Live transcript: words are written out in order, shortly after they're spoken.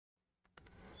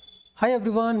Hi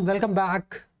everyone, welcome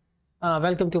back.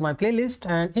 Welcome to my playlist,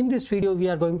 and in this video we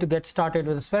are going to get started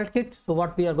with the Svelte Kit. So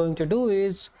what we are going to do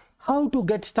is how to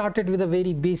get started with a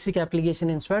very basic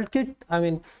application in Svelte Kit.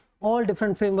 All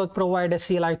different framework provide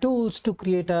CLI tools to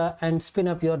create and spin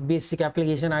up your basic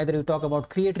application. Either you talk about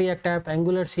create React app,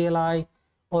 Angular CLI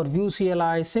or Vue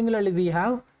CLI. Similarly, we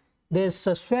have this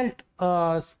Svelte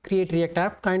create React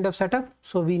app kind of setup.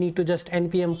 So we need to just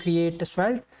npm create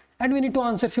Svelte. And we need to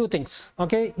answer few things.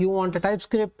 Okay, you want a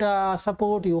TypeScript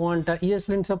support, you want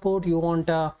ESLint support, you want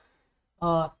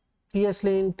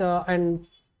ESLint, and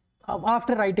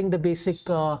after writing the basic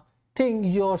thing,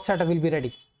 your setup will be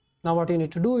ready. Now what you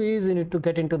need to do is you need to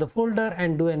get into the folder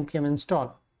and do npm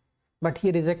install. But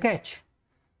here is a catch.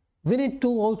 We need to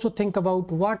also think about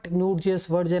what Node.js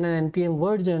version and npm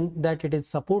version that it is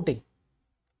supporting.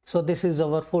 So this is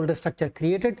our folder structure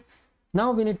created.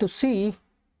 Now we need to see.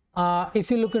 If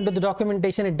you look into the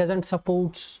documentation, it doesn't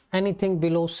support anything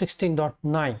below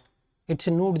 16.9. It's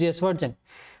a Node.js version.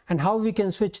 And how we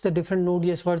can switch the different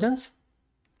Node.js versions?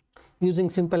 Using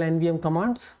simple nvm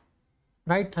commands,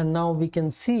 right? And now we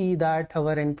can see that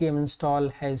our npm install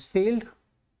has failed.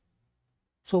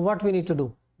 So what we need to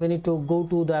do? We need to go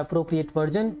to the appropriate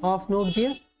version of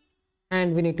Node.js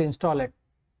and we need to install it.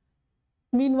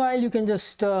 Meanwhile, you can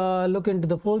just look into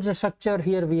the folder structure.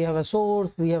 Here we have a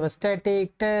source, we have a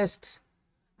static, tests,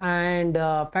 and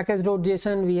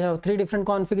package.json. We have three different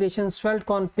configurations: Svelte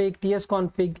config, ts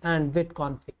config, and wit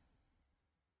config.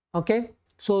 Okay,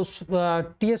 so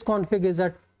ts config is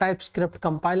a TypeScript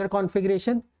compiler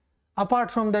configuration.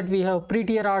 Apart from that, we have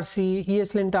prettier RC,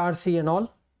 ESLint RC, and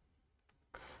all.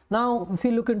 Now, if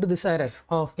we look into this error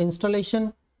of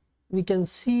installation, we can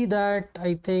see that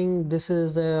I think this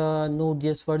is the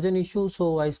Node.js version issue.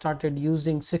 So I started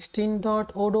using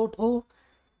 16.0.0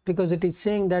 because it is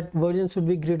saying that version should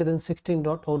be greater than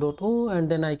 16.0.0, and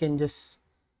then I can just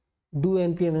do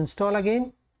npm install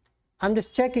again. I'm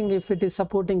just checking if it is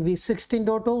supporting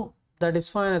v16.0. That is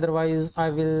fine. Otherwise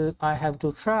I have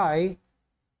to try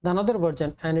the another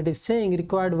version, and it is saying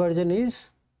required version is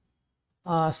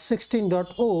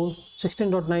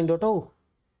 16.9.0.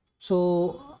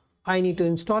 So I need to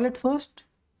install it first.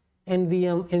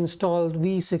 Nvm install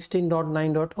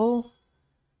v16.9.0,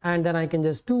 and then I can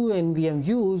just do nvm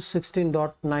use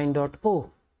 16.9.0,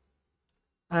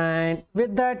 and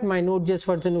with that my Node.js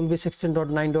version will be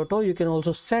 16.9.0. You can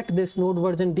also set this node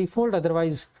version default.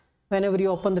 Otherwise, whenever you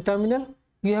open the terminal,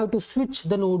 you have to switch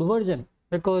the node version,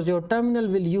 because your terminal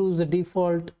will use the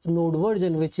default node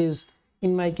version, which is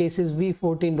in my case is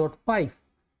v14.5.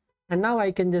 and now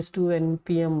I can just do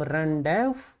npm run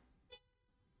dev,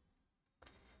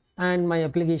 and my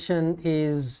application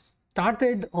is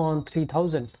started on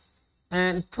 3000.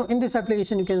 And in this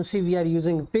application, you can see we are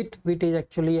using wit. Wit is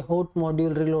actually a hot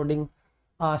module reloading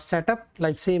setup,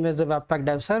 like same as the webpack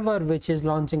dev server, which is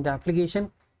launching the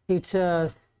application. It's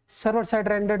a server-side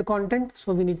rendered content,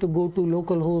 so we need to go to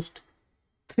localhost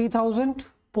 3000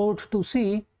 port to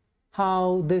see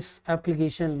how this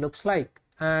application looks like.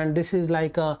 And this is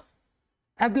like a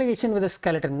application with a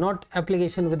skeleton, not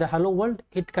application with a hello world.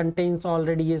 It contains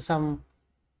already some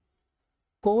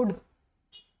code.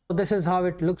 So this is how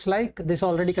it looks like. This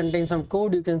already contains some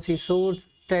code. You can see source,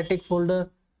 static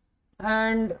folder,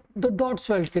 and the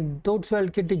 .SvelteKit.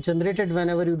 .SvelteKit is generated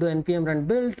whenever you do npm run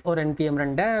build or npm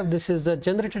run dev. This is the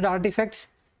generated artifacts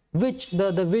which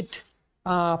the wit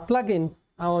plugin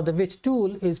or the wit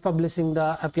tool is publishing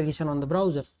the application on the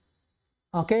browser.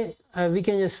 Okay, we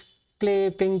can just play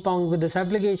ping pong with this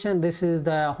application. This is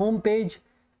the home page,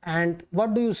 and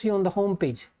what do you see on the home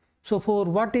page? So for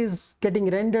what is getting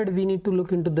rendered, we need to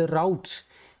look into the routes.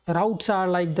 Routes are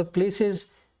like the places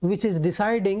which is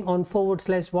deciding on /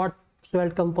 what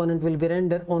Svelte component will be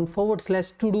rendered, on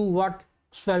 / to do what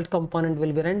Svelte component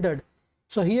will be rendered.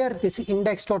 So here this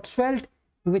index.svelte,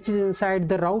 which is inside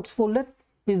the routes folder,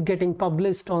 is getting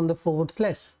published on the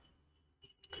 /.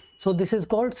 So this is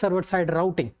called server-side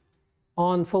routing.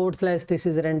 On / this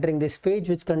is rendering this page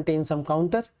which contains some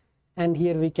counter, and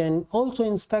here we can also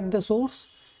inspect the source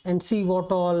and see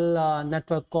what all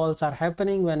network calls are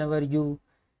happening whenever you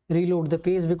reload the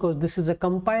page, because this is a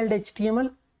compiled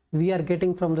HTML we are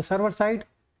getting from the server side,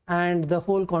 and the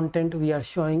whole content we are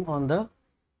showing on the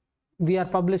we are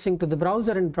publishing to the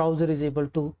browser, and browser is able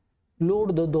to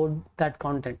load that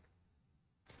content.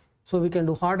 So we can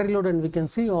do hard reload, and we can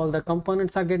see all the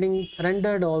components are getting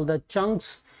rendered, all the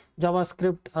chunks,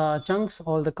 JavaScript chunks,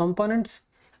 all the components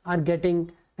are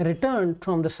getting returned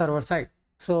from the server side.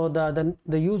 So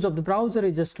the use of the browser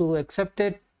is just to accept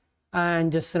it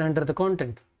and just render the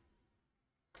content.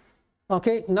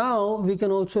 Okay, now we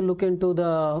can also look into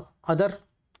the other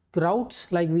routes,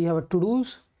 like we have a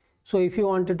to-dos. So if you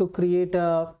wanted to create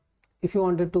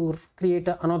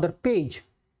another page,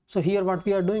 so here what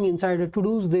we are doing inside a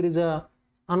to-dos, there is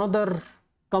another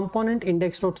component,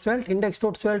 index.svelte.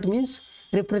 Index.svelte means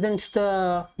represents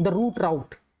the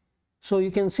route. So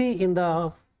you can see in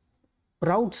the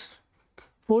routes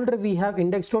folder we have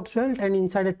index.svelte, and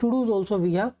inside a to-dos also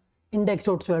we have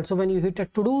index.svelte. So when you hit a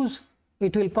to-dos,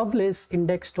 it will publish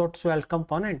index.svelte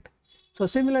component. So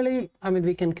similarly,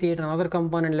 we can create another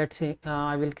component. Let's say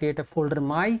I will create a folder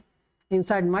my.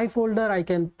 Inside my folder I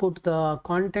can put the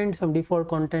content, some default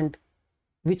content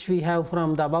which we have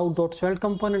from the about.svelte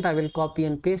component. I will copy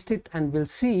and paste it, and we'll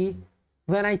see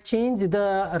when I change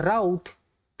the route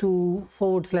to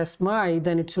 /my,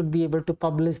 then it should be able to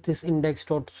publish this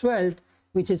index.svelte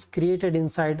which is created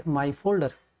inside my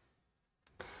folder.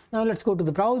 Now let's go to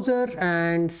the browser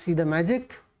and see the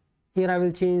magic. Here I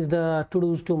will change the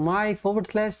to-dos to my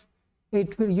 /.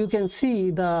 You can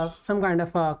see some kind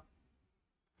of a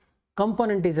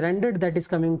component is rendered that is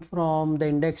coming from the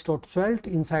index.svelte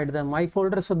inside the my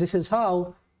folder. So this is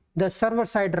how the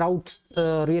server-side route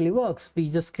really works. We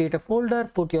just create a folder,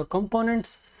 put your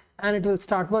components, and it will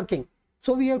start working.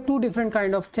 So we have two different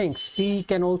kind of things. We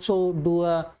can also do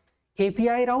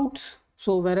API routes.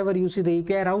 So wherever you see the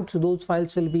API routes, those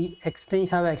files will be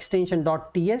have extension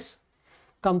 .ts.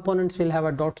 Components will have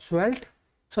a .svelte.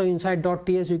 So inside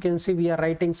 .ts you can see we are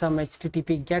writing some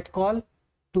HTTP GET call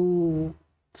to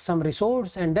some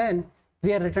resource, and then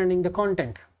we are returning the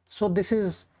content. So this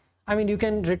is, you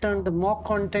can return the mock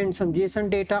content, some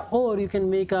JSON data, or you can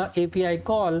make a API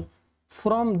call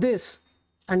from this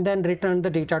and then return the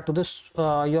data to this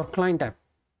your client app.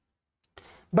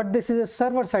 But this is a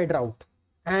server-side route,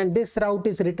 and this route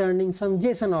is returning some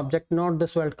JSON object, not the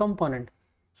Svelte component.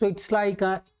 So it's like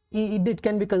it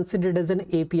can be considered as an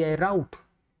API route.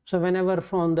 So whenever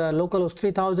from the localhost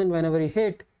 3000, whenever you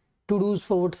hit to-dos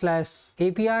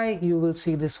 /API, you will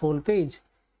see this whole page.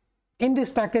 In this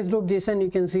package.json,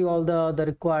 you can see all the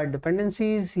required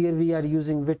dependencies. Here we are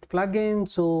using Vite plugin.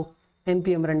 So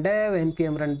npm run dev,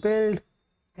 npm run build,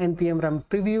 npm run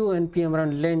preview, npm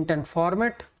run lint and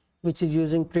format, which is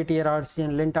using prettier RC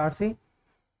and lint RC,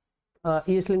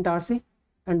 ESLint RC.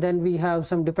 And then we have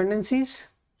some dependencies.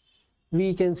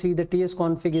 We can see the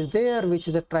tsconfig is there, which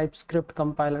is a TypeScript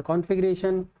compiler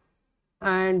configuration.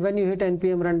 And when you hit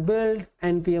npm run build,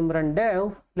 npm run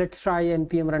dev, let's try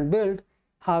npm run build,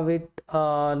 how it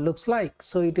looks like.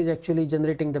 So it is actually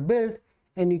generating the build,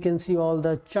 and you can see all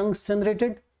the chunks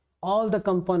generated, all the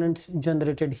components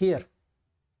generated here.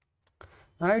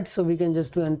 All right, so we can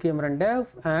just do npm run dev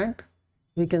and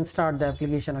we can start the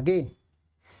application again.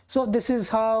 So this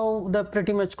is how the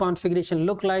pretty much configuration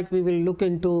look like. We will look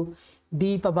into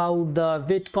deep about the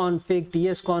Vite config,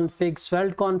 tsconfig,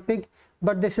 Svelte config,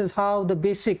 but this is how the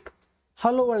basic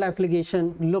hello world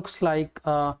application looks like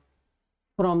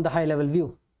from the high level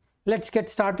view. Let's get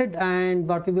started, and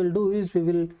what we will do is we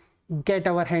will get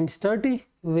our hands dirty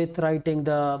with writing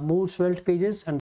the more Svelte pages and